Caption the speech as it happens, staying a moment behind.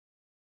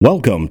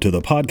Welcome to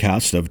the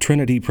podcast of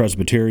Trinity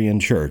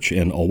Presbyterian Church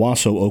in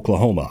Owasso,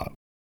 Oklahoma.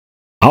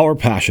 Our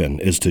passion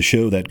is to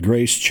show that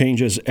grace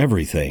changes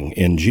everything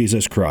in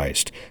Jesus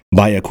Christ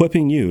by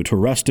equipping you to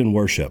rest in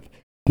worship,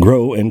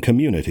 grow in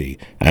community,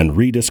 and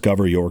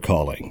rediscover your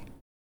calling.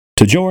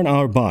 To join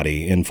our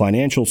body in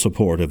financial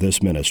support of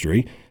this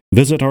ministry,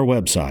 visit our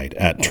website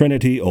at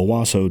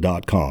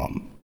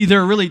trinityowasso.com.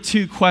 There are really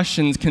two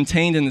questions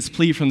contained in this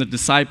plea from the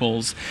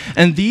disciples,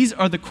 and these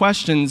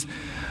questions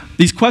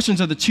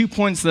are the 2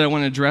 points that I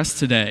want to address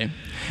today.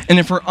 And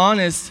if we're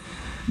honest,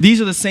 these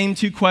are the same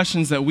two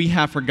questions that we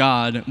have for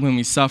God when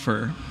we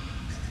suffer.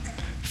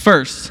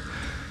 First,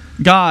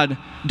 God,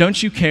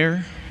 don't you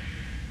care?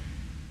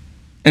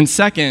 And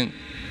second,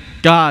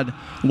 God,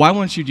 why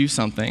won't you do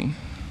something?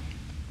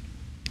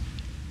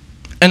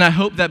 And I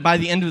hope that by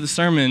the end of the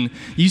sermon,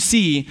 you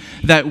see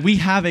that we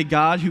have a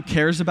God who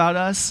cares about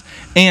us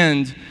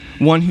and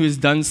one who has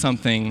done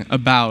something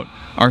about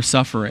our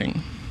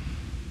suffering.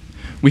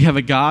 We have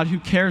a God who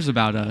cares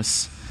about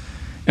us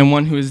and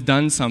one who has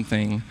done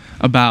something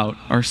about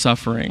our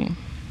suffering.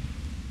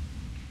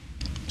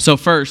 So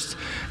first,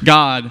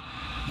 God,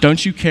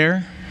 don't you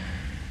care?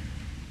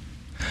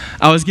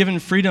 I was given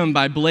freedom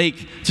by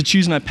Blake to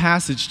choose my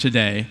passage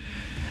today.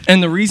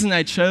 And the reason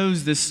I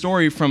chose this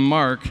story from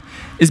Mark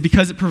is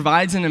because it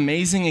provides an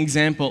amazing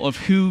example of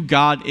who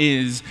God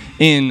is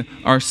in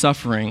our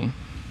suffering.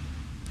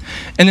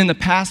 And in the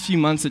past few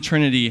months at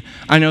Trinity,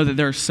 I know that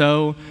there are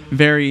so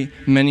very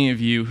many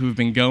of you who have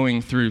been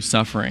going through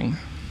suffering.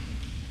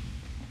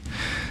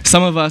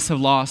 Some of us have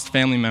lost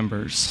family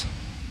members,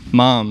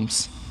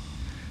 moms,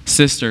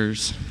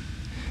 sisters,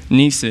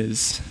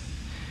 nieces,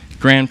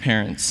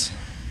 grandparents.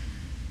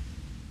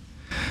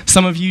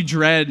 Some of you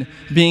dread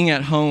being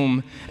at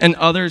home, and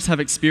others have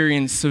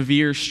experienced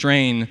severe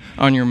strain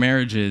on your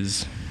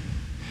marriages.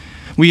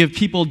 We have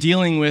people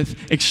dealing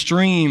with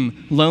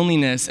extreme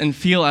loneliness and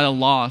feel at a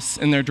loss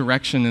in their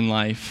direction in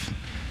life.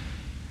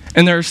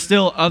 And there are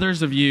still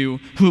others of you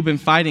who have been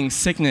fighting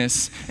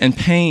sickness and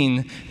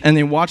pain, and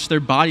they watch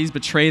their bodies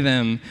betray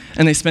them,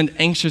 and they spend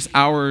anxious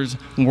hours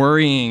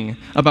worrying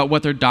about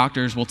what their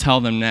doctors will tell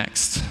them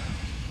next.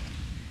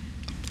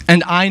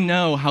 And I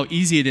know how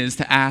easy it is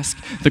to ask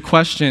the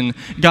question,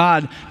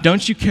 God,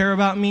 don't you care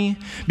about me?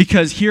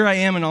 Because here I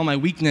am in all my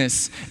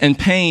weakness and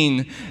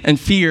pain and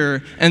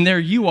fear, and there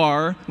you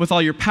are with all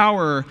your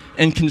power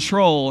and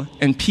control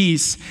and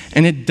peace,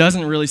 and it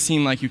doesn't really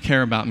seem like you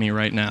care about me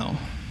right now.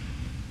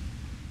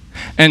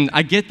 And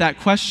I get that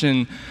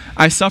question.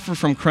 I suffer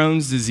from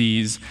Crohn's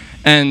disease,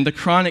 and the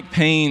chronic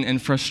pain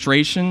and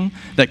frustration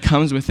that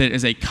comes with it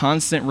is a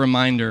constant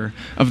reminder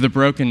of the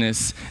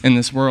brokenness in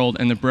this world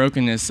and the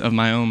brokenness of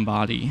my own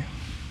body.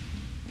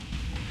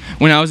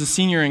 When I was a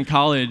senior in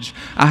college,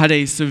 I had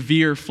a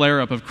severe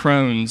flare-up of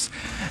Crohn's,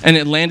 and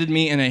it landed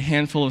me in a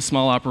handful of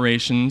small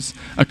operations,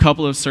 a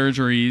couple of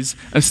surgeries,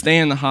 a stay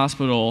in the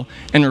hospital,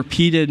 and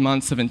repeated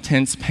months of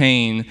intense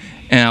pain,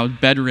 and I was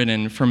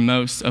bedridden for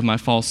most of my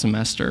fall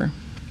semester.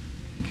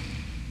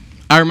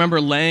 I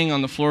remember laying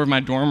on the floor of my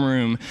dorm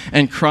room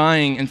and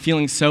crying and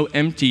feeling so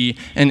empty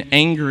and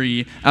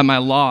angry at my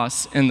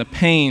loss and the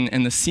pain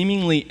and the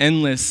seemingly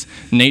endless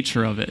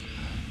nature of it.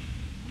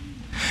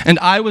 And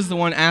I was the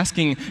one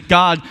asking,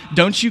 God,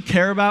 don't you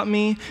care about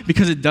me?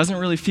 Because it doesn't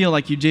really feel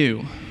like you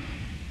do.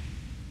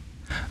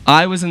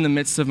 I was in the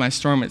midst of my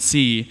storm at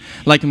sea,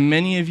 like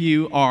many of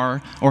you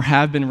are or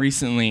have been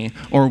recently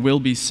or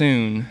will be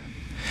soon.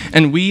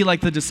 And we,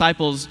 like the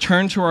disciples,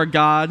 turn to our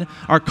God,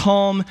 our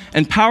calm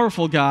and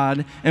powerful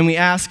God, and we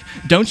ask,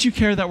 don't you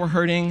care that we're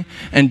hurting?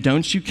 And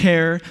don't you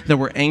care that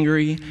we're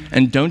angry?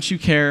 And don't you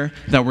care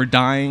that we're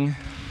dying?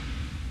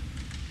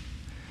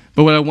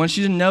 But what I want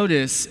you to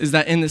notice is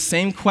that in the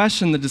same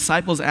question the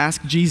disciples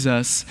ask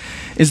Jesus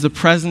is the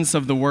presence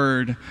of the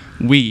word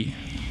we.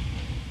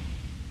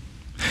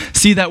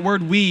 See, that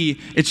word we,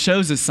 it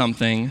shows us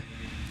something.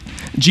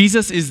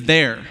 Jesus is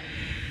there.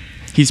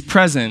 He's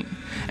present.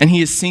 And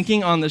he is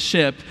sinking on the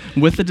ship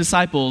with the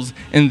disciples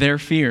in their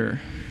fear.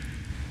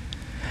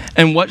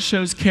 And what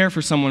shows care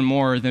for someone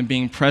more than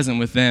being present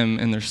with them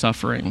in their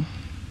suffering?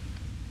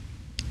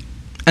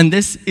 And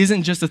this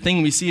isn't just a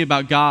thing we see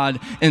about God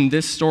in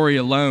this story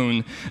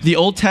alone. The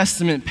Old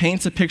Testament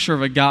paints a picture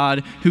of a God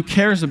who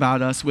cares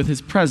about us with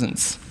his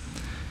presence.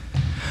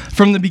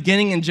 From the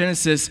beginning in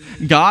Genesis,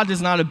 God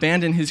does not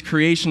abandon his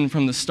creation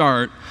from the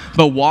start,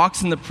 but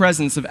walks in the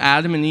presence of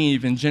Adam and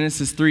Eve in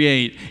Genesis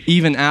 3:8,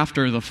 even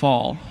after the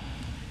fall.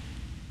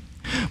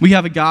 We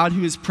have a God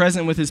who is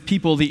present with his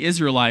people, the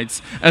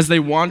Israelites, as they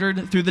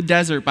wandered through the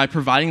desert by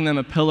providing them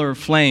a pillar of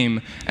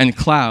flame and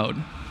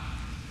cloud.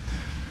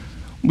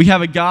 We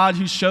have a God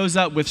who shows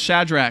up with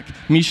Shadrach,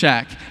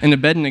 Meshach, and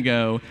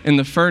Abednego in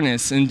the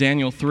furnace in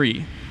Daniel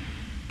 3.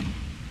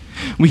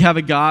 We have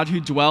a God who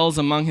dwells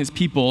among his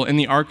people in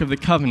the Ark of the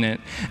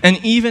Covenant,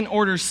 and even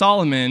orders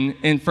Solomon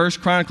in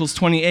 1 Chronicles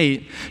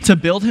 28 to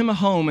build him a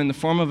home in the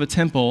form of a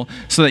temple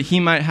so that he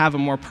might have a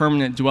more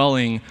permanent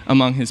dwelling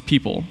among his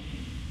people.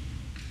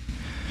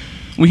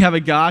 We have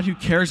a God who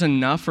cares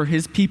enough for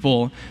his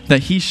people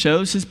that he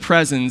shows his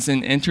presence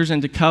and enters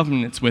into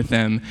covenants with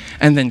them,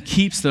 and then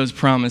keeps those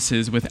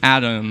promises with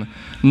Adam,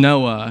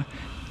 Noah,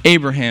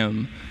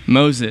 Abraham,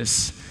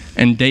 Moses,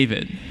 and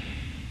David.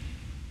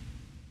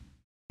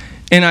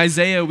 In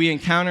Isaiah, we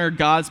encounter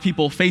God's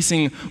people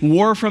facing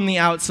war from the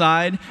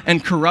outside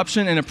and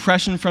corruption and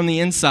oppression from the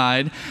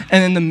inside.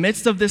 And in the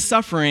midst of this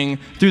suffering,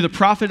 through the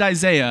prophet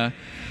Isaiah,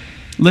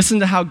 listen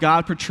to how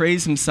God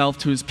portrays himself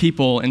to his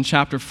people in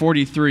chapter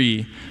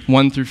 43,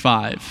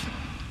 1-5.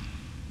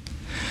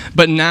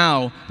 But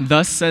now,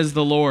 thus says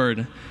the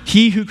Lord,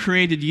 he who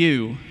created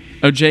you,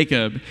 O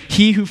Jacob,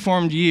 he who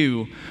formed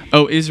you,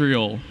 O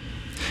Israel,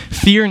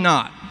 fear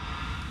not,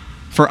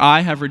 for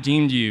I have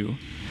redeemed you.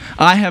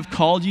 I have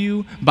called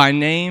you by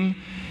name,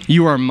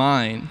 you are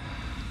mine.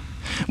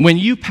 When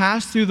you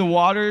pass through the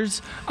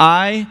waters,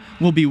 I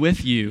will be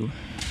with you.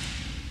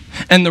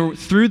 And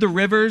through the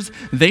rivers,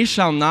 they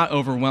shall not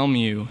overwhelm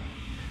you.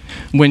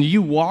 When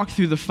you walk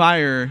through the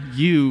fire,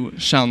 you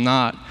shall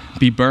not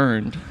be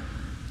burned.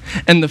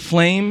 And the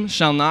flame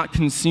shall not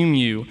consume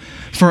you,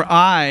 for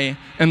I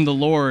am the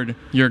Lord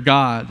your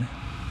God,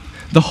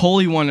 the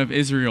Holy One of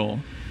Israel,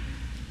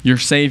 your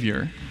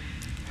Savior.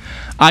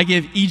 I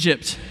give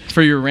Egypt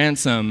for your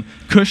ransom,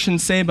 Cush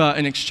and Seba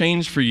in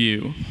exchange for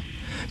you,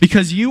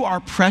 because you are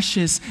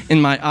precious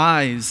in my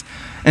eyes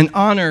and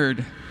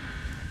honored,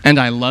 and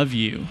I love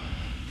you.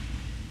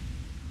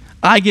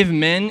 I give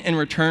men in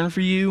return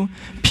for you,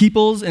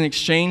 peoples in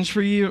exchange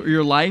for you,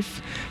 your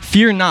life.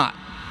 Fear not,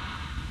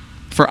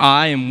 for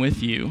I am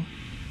with you.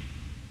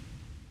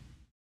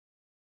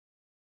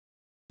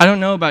 I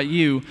don't know about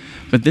you,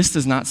 but this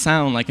does not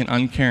sound like an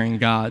uncaring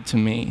God to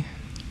me.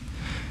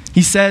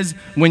 He says,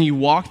 when you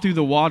walk through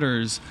the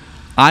waters,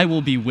 I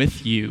will be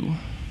with you.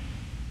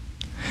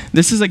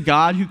 This is a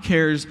God who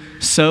cares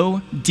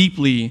so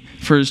deeply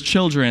for his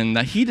children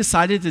that he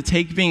decided to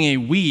take being a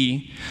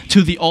we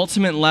to the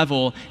ultimate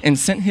level and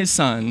sent his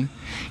son.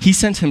 He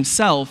sent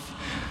himself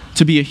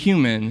to be a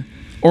human,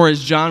 or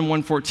as John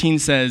 1:14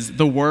 says,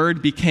 the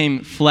Word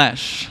became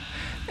flesh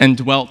and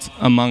dwelt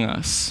among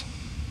us.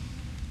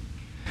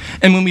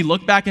 And when we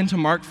look back into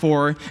Mark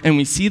 4 and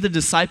we see the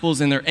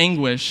disciples in their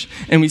anguish,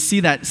 and we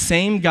see that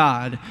same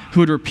God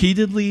who had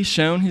repeatedly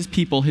shown his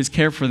people his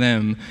care for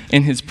them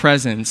in his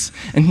presence,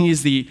 and he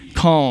is the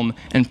calm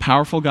and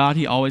powerful God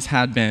he always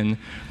had been,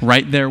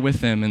 right there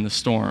with them in the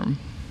storm.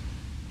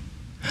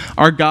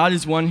 Our God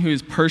is one who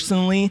is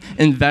personally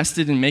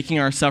invested in making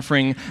our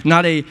suffering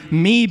not a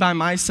me by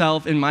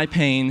myself in my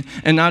pain,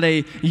 and not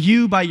a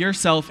you by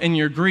yourself in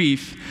your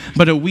grief,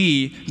 but a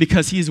we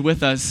because he is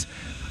with us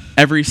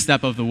every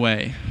step of the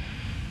way,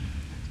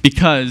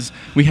 because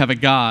we have a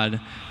God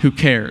who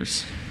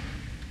cares.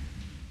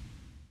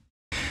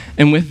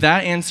 And with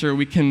that answer,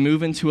 we can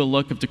move into a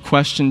look of the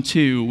question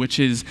 2, which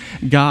is,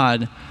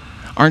 God,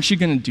 aren't you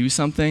going to do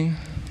something?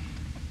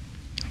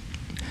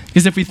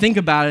 Because if we think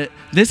about it,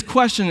 this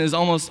question is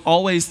almost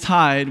always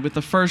tied with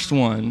the first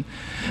one.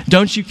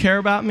 Don't you care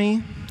about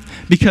me?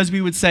 Because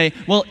we would say,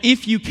 well,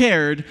 if you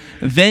cared,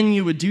 then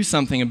you would do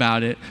something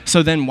about it.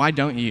 So then why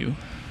don't you?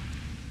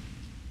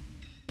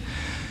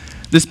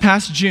 This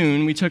past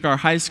June, we took our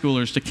high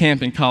schoolers to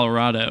camp in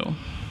Colorado.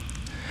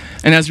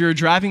 And as we were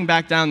driving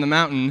back down the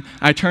mountain,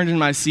 I turned in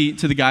my seat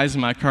to the guys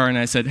in my car and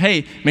I said,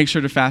 hey, make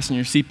sure to fasten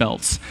your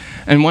seatbelts.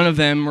 And one of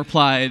them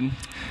replied,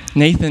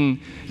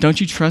 Nathan,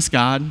 don't you trust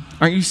God?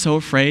 Aren't you so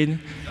afraid?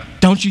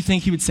 Don't you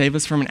think he would save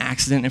us from an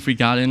accident if we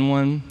got in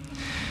one?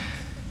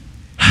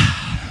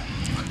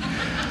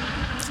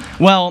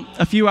 Well,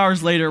 a few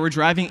hours later, we're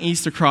driving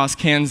east across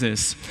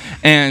Kansas,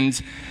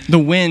 and the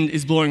wind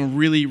is blowing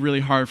really, really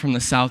hard from the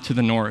south to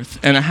the north.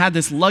 And I had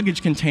this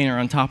luggage container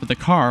on top of the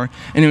car,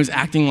 and it was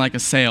acting like a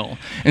sail.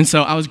 And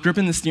so I was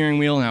gripping the steering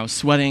wheel, and I was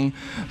sweating,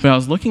 but I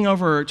was looking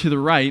over to the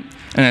right,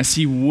 and I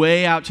see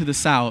way out to the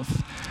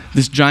south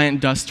this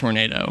giant dust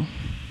tornado,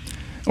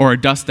 or a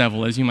dust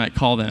devil, as you might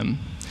call them.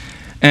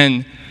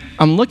 And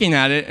I'm looking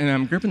at it, and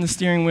I'm gripping the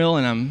steering wheel,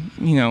 and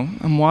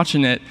I'm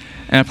watching it,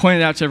 and I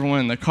pointed out to everyone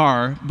in the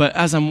car, but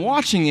as I'm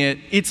watching it,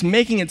 it's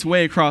making its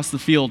way across the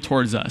field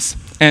towards us.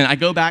 And I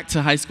go back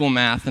to high school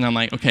math, and I'm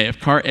like, okay, if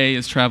car A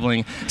is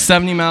traveling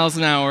 70 miles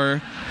an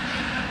hour,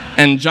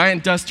 and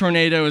giant dust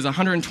tornado is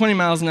 120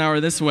 miles an hour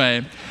this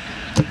way,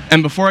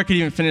 and before I could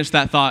even finish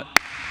that thought,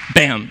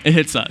 bam, it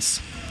hits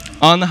us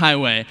on the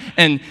highway,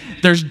 and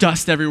there's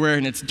dust everywhere,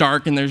 and it's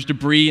dark, and there's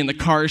debris, and the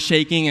car is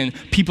shaking, and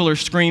people are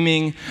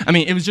screaming. I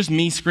mean, it was just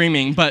me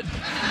screaming, but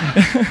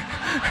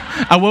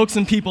I woke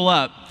some people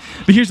up.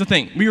 But here's the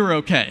thing, we were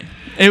okay.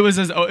 It was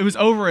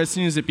over as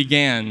soon as it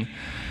began.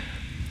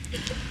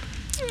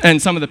 And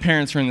some of the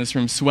parents were in this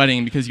room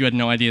sweating because you had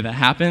no idea that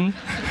happened.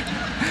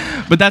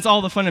 But that's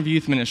all the fun of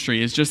youth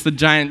ministry, is just the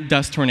giant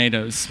dust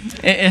tornadoes.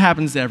 It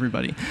happens to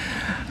everybody.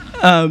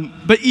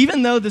 But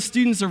even though the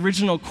student's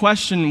original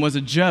question was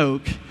a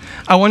joke,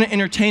 I want to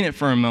entertain it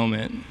for a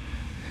moment.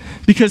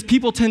 Because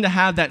people tend to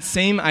have that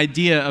same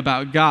idea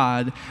about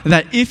God,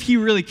 that if he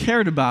really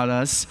cared about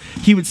us,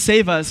 he would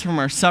save us from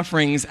our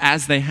sufferings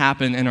as they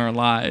happen in our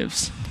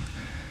lives.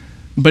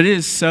 But it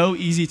is so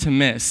easy to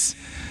miss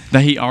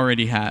that he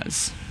already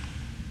has.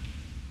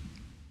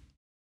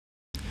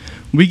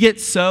 We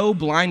get so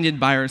blinded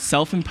by our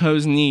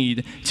self-imposed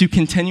need to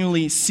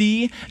continually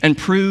see and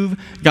prove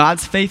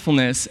God's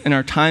faithfulness in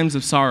our times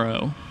of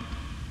sorrow.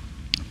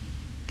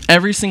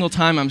 Every single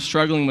time I'm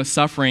struggling with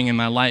suffering in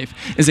my life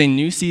is a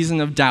new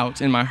season of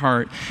doubt in my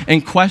heart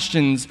and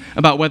questions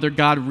about whether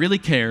God really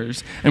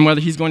cares and whether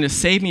he's going to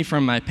save me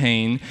from my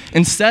pain,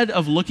 instead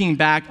of looking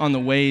back on the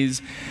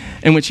ways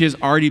in which he has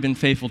already been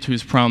faithful to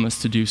his promise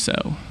to do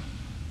so.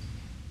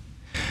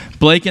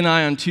 Blake and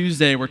I on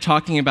Tuesday were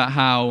talking about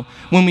how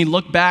when we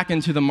look back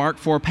into the Mark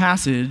 4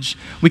 passage,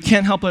 we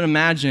can't help but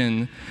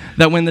imagine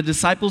that when the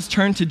disciples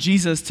turned to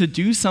Jesus to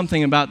do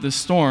something about the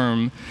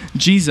storm,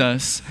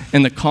 Jesus,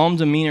 in the calm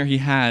demeanor he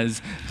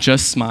has,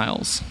 just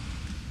smiles.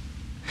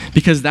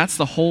 Because that's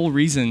the whole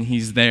reason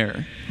he's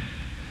there.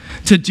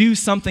 To do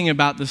something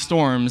about the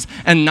storms,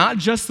 and not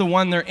just the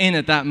one they're in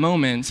at that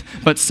moment,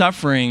 but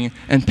suffering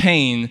and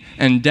pain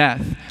and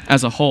death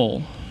as a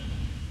whole.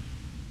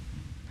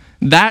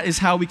 That is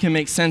how we can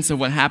make sense of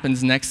what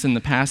happens next in the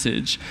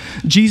passage.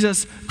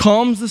 Jesus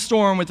calms the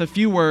storm with a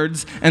few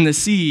words, and the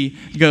sea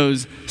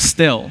goes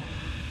still.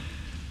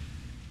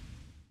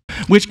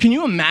 Which, can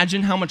you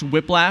imagine how much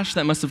whiplash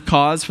that must have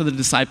caused for the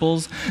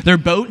disciples? Their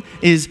boat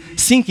is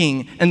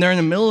sinking, and they're in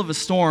the middle of a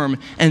storm,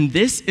 and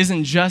this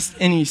isn't just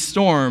any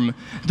storm.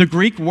 The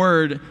Greek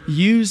word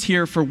used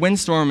here for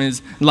windstorm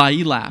is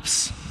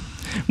lailaps,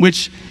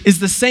 which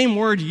is the same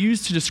word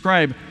used to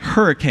describe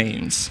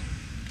hurricanes.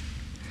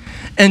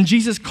 And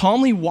Jesus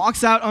calmly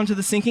walks out onto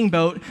the sinking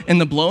boat in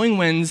the blowing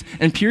winds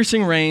and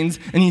piercing rains,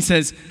 and he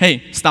says,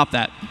 "Hey, stop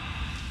that."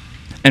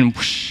 And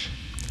whoosh,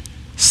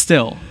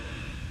 still.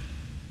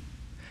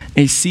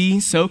 A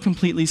sea so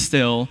completely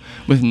still,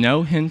 with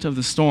no hint of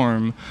the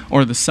storm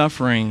or the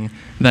suffering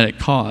that it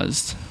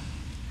caused.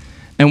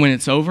 And when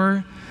it's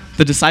over,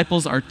 the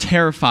disciples are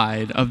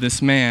terrified of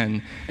this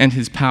man and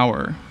his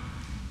power.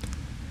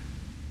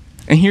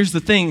 And here's the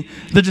thing,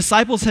 the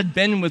disciples had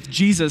been with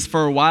Jesus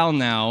for a while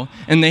now,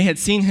 and they had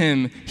seen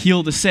him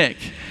heal the sick,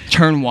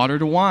 turn water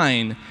to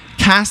wine,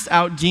 cast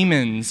out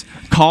demons,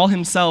 call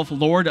himself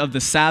Lord of the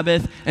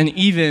Sabbath, and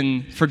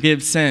even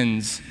forgive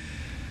sins.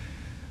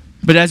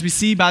 But as we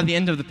see by the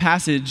end of the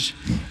passage,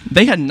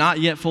 they had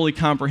not yet fully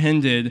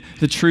comprehended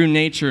the true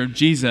nature of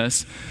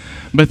Jesus,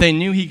 but they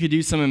knew he could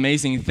do some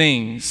amazing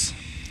things.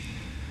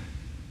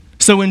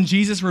 So when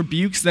Jesus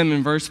rebukes them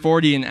in verse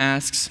 40 and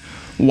asks,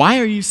 "Why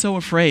are you so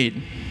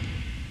afraid?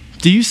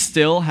 Do you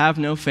still have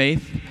no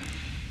faith?"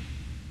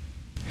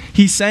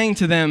 He's saying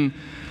to them,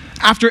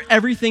 after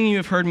everything you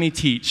have heard me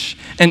teach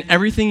and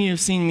everything you have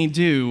seen me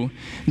do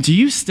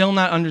you still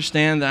not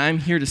understand that I'm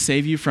here to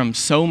save you from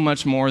so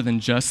much more than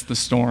just the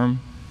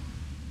storm?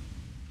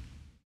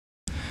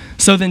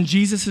 So then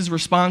Jesus'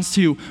 response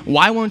to,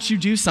 "Why won't you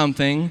do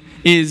something?"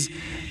 is,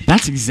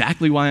 "That's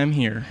exactly why I'm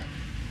here."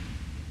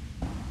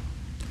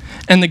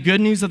 And the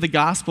good news of the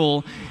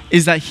gospel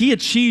is that he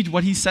achieved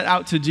what he set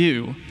out to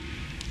do.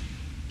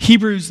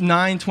 Hebrews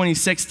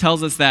 9:26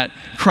 tells us that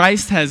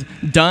Christ has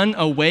done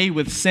away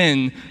with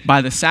sin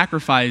by the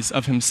sacrifice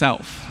of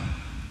himself.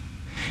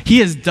 He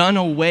has done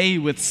away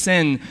with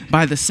sin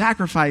by the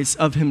sacrifice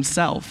of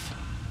himself.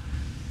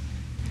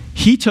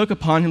 He took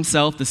upon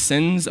himself the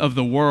sins of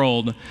the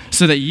world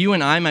so that you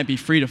and I might be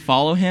free to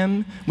follow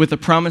him, with the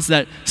promise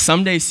that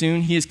someday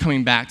soon he is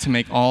coming back to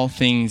make all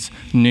things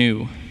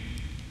new.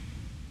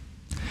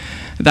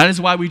 That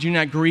is why we do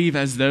not grieve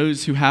as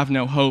those who have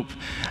no hope,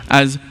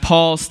 as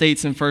Paul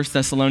states in 1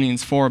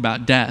 Thessalonians 4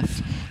 about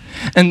death.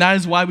 And that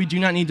is why we do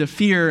not need to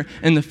fear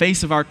in the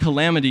face of our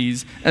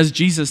calamities, as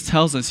Jesus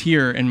tells us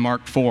here in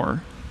Mark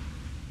 4.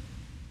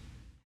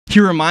 He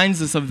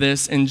reminds us of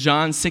this in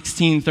John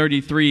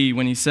 16:33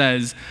 when he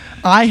says,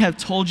 "I have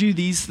told you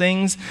these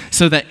things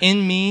so that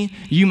in me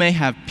you may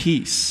have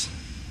peace.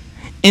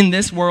 In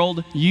this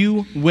world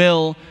you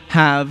will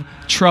have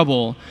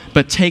trouble,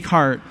 but take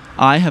heart,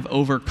 I have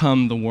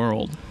overcome the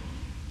world."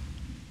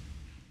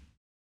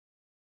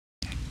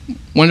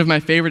 One of my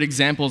favorite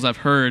examples I've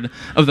heard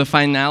of the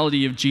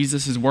finality of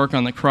Jesus' work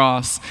on the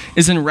cross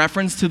is in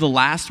reference to the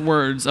last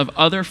words of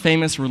other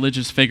famous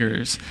religious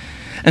figures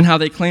and how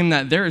they claim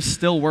that there is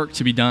still work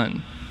to be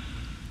done.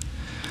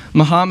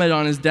 Muhammad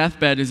on his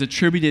deathbed is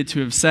attributed to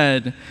have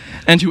said,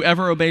 "And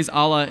whoever obeys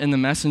Allah and the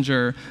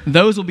messenger,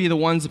 those will be the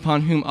ones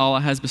upon whom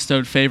Allah has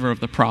bestowed favor of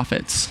the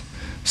prophets."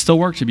 Still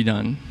work to be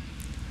done.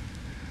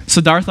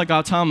 Siddhartha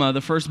Gautama,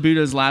 the first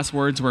Buddha's last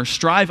words were,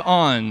 "Strive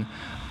on,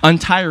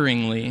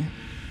 untiringly."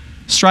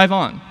 Strive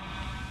on.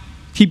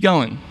 Keep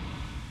going.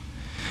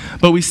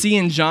 But we see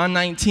in John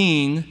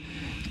 19,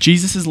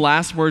 Jesus'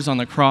 last words on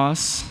the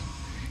cross,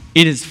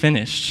 "It is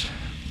finished,"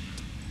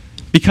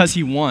 because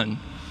he won.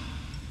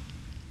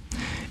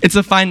 It's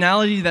a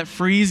finality that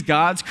frees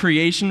God's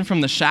creation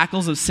from the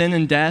shackles of sin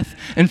and death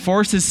and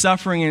forces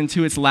suffering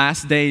into its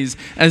last days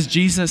as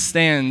Jesus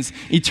stands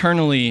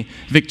eternally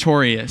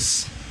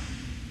victorious.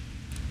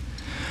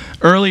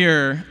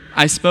 Earlier,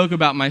 I spoke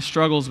about my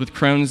struggles with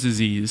Crohn's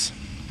disease.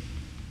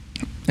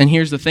 And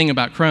here's the thing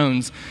about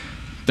Crohn's.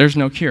 there's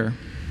no cure.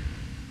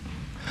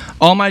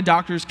 All my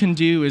doctors can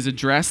do is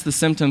address the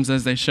symptoms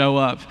as they show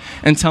up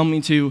and tell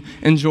me to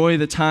enjoy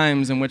the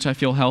times in which I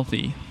feel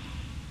healthy.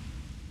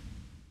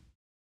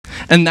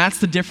 And that's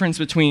the difference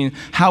between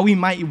how we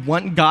might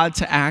want God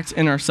to act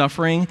in our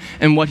suffering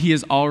and what he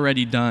has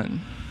already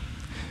done.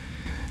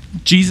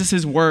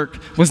 Jesus' work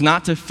was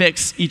not to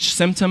fix each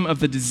symptom of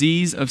the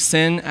disease of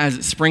sin as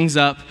it springs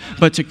up,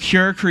 but to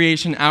cure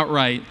creation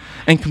outright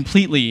and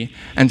completely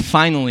and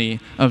finally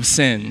of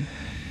sin.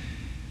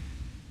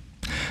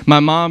 My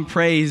mom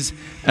prays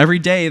every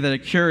day that a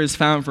cure is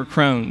found for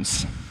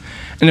Crohn's.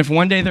 And if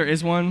one day there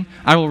is one,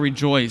 I will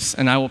rejoice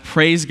and I will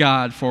praise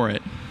God for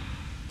it.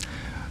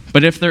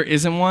 But if there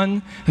isn't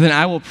one, then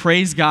I will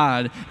praise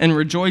God and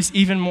rejoice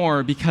even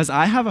more, because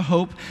I have a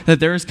hope that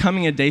there is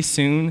coming a day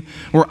soon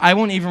where I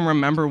won't even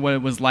remember what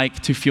it was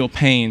like to feel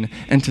pain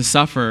and to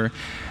suffer,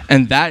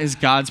 and that is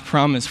God's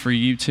promise for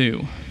you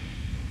too.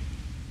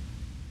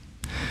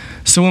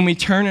 So when we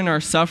turn in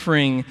our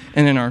suffering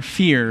and in our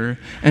fear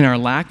and our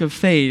lack of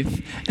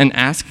faith and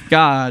ask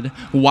God,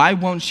 why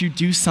won't you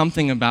do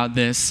something about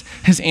this?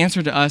 His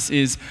answer to us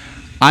is,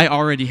 I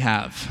already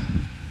have.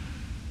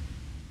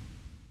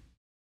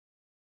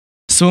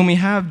 So when we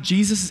have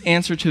Jesus'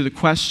 answer to the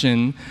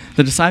question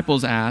the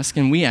disciples ask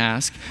and we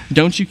ask,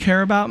 don't you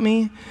care about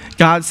me?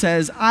 God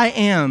says, I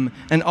am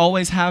and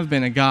always have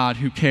been a God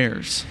who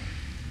cares.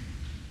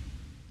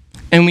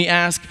 And we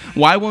ask,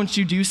 why won't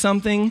you do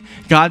something?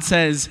 God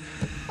says,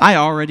 I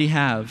already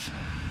have.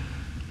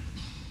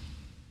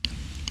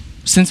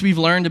 Since we've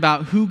learned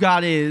about who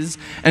God is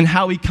and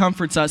how he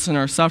comforts us in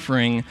our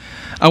suffering,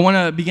 I want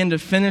to begin to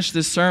finish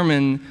this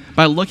sermon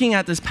by looking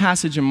at this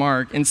passage in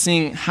Mark and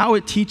seeing how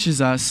it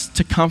teaches us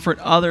to comfort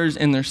others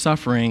in their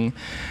suffering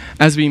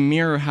as we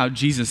mirror how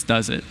Jesus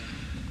does it.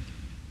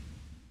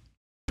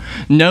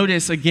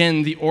 Notice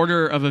again the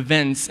order of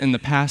events in the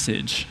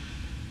passage.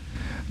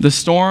 The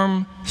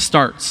storm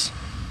starts.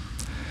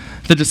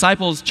 The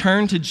disciples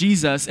turn to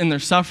Jesus in their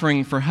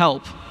suffering for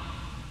help.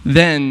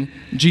 Then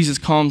Jesus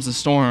calms the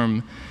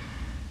storm.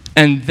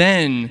 And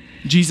then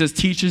Jesus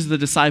teaches the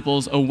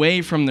disciples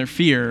away from their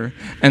fear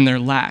and their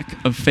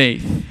lack of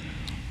faith.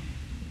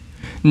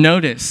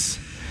 Notice,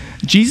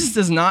 Jesus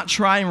does not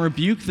try and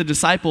rebuke the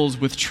disciples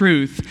with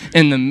truth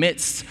in the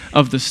midst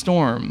of the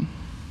storm.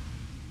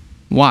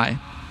 Why?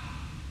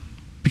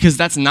 Because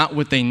that's not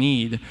what they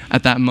need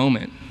at that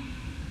moment.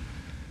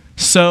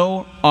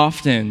 So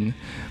often,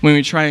 when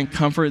we try and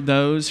comfort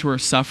those who are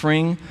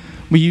suffering,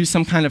 we use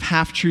some kind of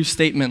half-true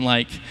statement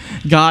like,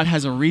 God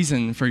has a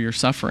reason for your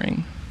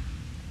suffering.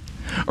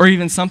 Or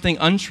even something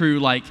untrue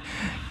like,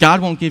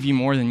 God won't give you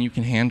more than you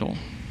can handle.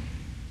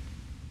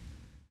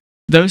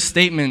 Those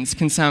statements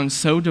can sound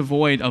so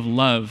devoid of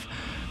love.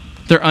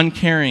 They're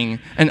uncaring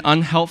and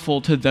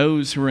unhelpful to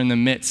those who are in the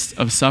midst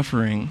of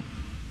suffering.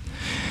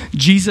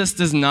 Jesus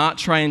does not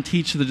try and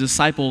teach the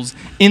disciples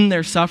in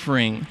their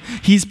suffering.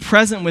 He's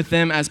present with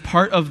them as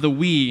part of the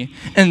we,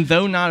 and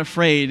though not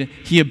afraid,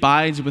 he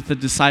abides with the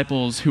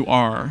disciples who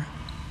are.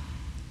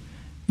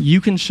 You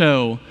can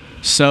show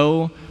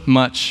so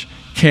much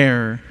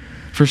care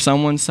for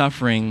someone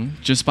suffering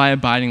just by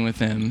abiding with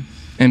them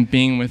and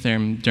being with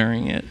them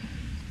during it.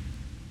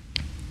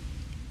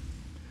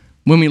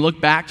 When we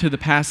look back to the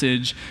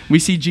passage, we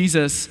see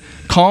Jesus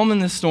calm in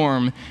the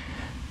storm.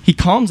 He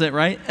calms it,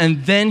 right?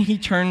 And then he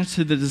turns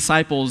to the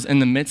disciples in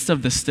the midst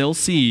of the still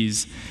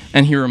seas,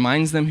 and he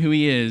reminds them who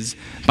he is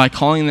by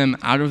calling them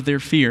out of their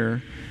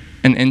fear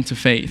and into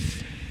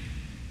faith.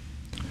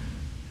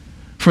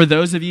 For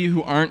those of you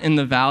who aren't in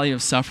the valley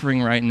of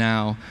suffering right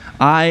now,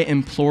 I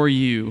implore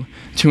you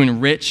to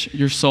enrich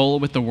your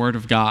soul with the word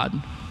of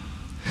God.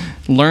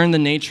 Learn the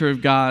nature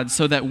of God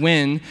so that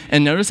when,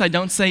 and notice I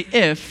don't say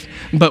if,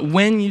 but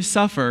when you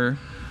suffer,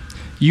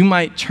 you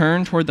might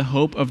turn toward the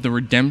hope of the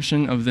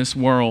redemption of this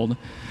world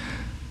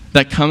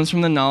that comes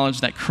from the knowledge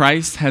that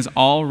Christ has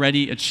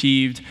already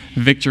achieved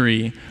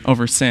victory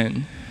over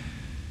sin.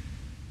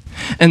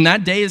 And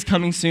that day is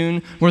coming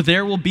soon where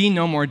there will be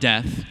no more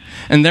death,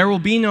 and there will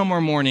be no more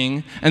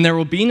mourning, and there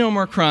will be no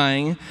more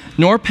crying,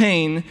 nor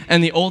pain,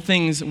 and the old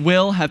things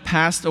will have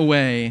passed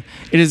away.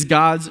 It is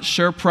God's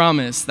sure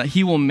promise that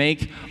he will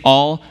make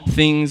all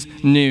things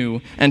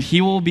new, and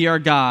he will be our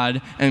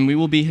God, and we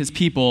will be his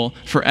people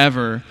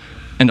forever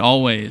and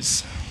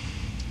always.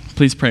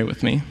 Please pray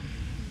with me.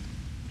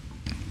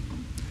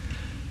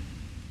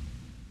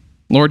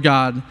 Lord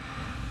God,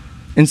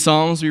 in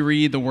Psalms we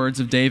read the words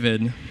of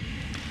David,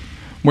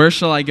 "Where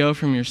shall I go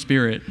from your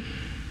spirit?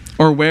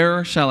 Or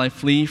where shall I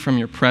flee from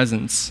your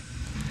presence?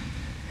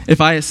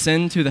 If I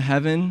ascend to the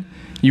heaven,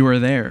 you are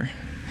there.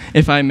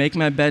 If I make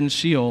my bed in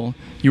Sheol,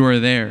 you are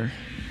there.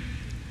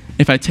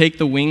 If I take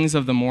the wings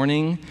of the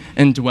morning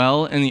and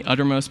dwell in the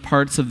uttermost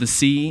parts of the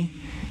sea,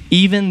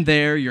 even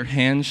there your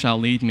hand shall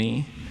lead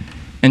me,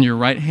 and your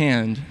right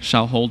hand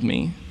shall hold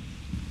me."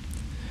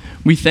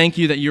 We thank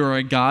you that you are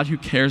a God who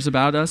cares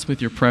about us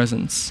with your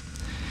presence.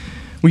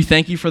 We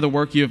thank you for the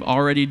work you have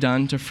already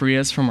done to free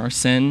us from our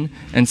sin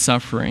and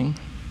suffering.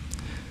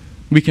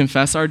 We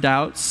confess our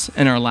doubts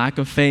and our lack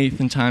of faith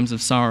in times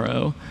of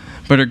sorrow,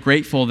 but are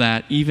grateful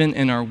that even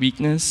in our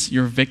weakness,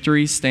 your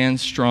victory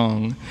stands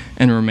strong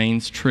and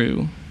remains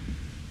true.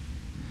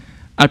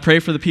 I pray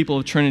for the people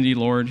of Trinity,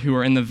 Lord, who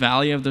are in the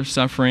valley of their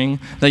suffering,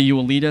 that you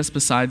will lead us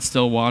beside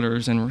still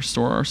waters and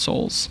restore our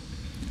souls.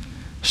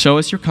 Show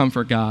us your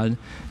comfort, God,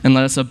 and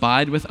let us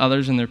abide with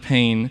others in their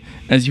pain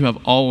as you have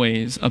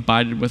always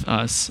abided with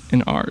us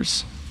in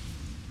ours.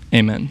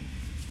 Amen.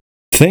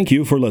 Thank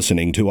you for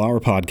listening to our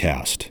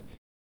podcast.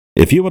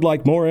 If you would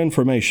like more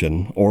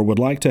information or would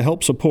like to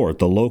help support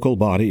the local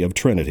body of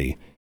Trinity,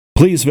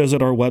 please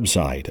visit our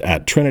website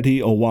at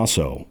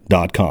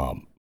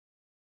trinityowasso.com.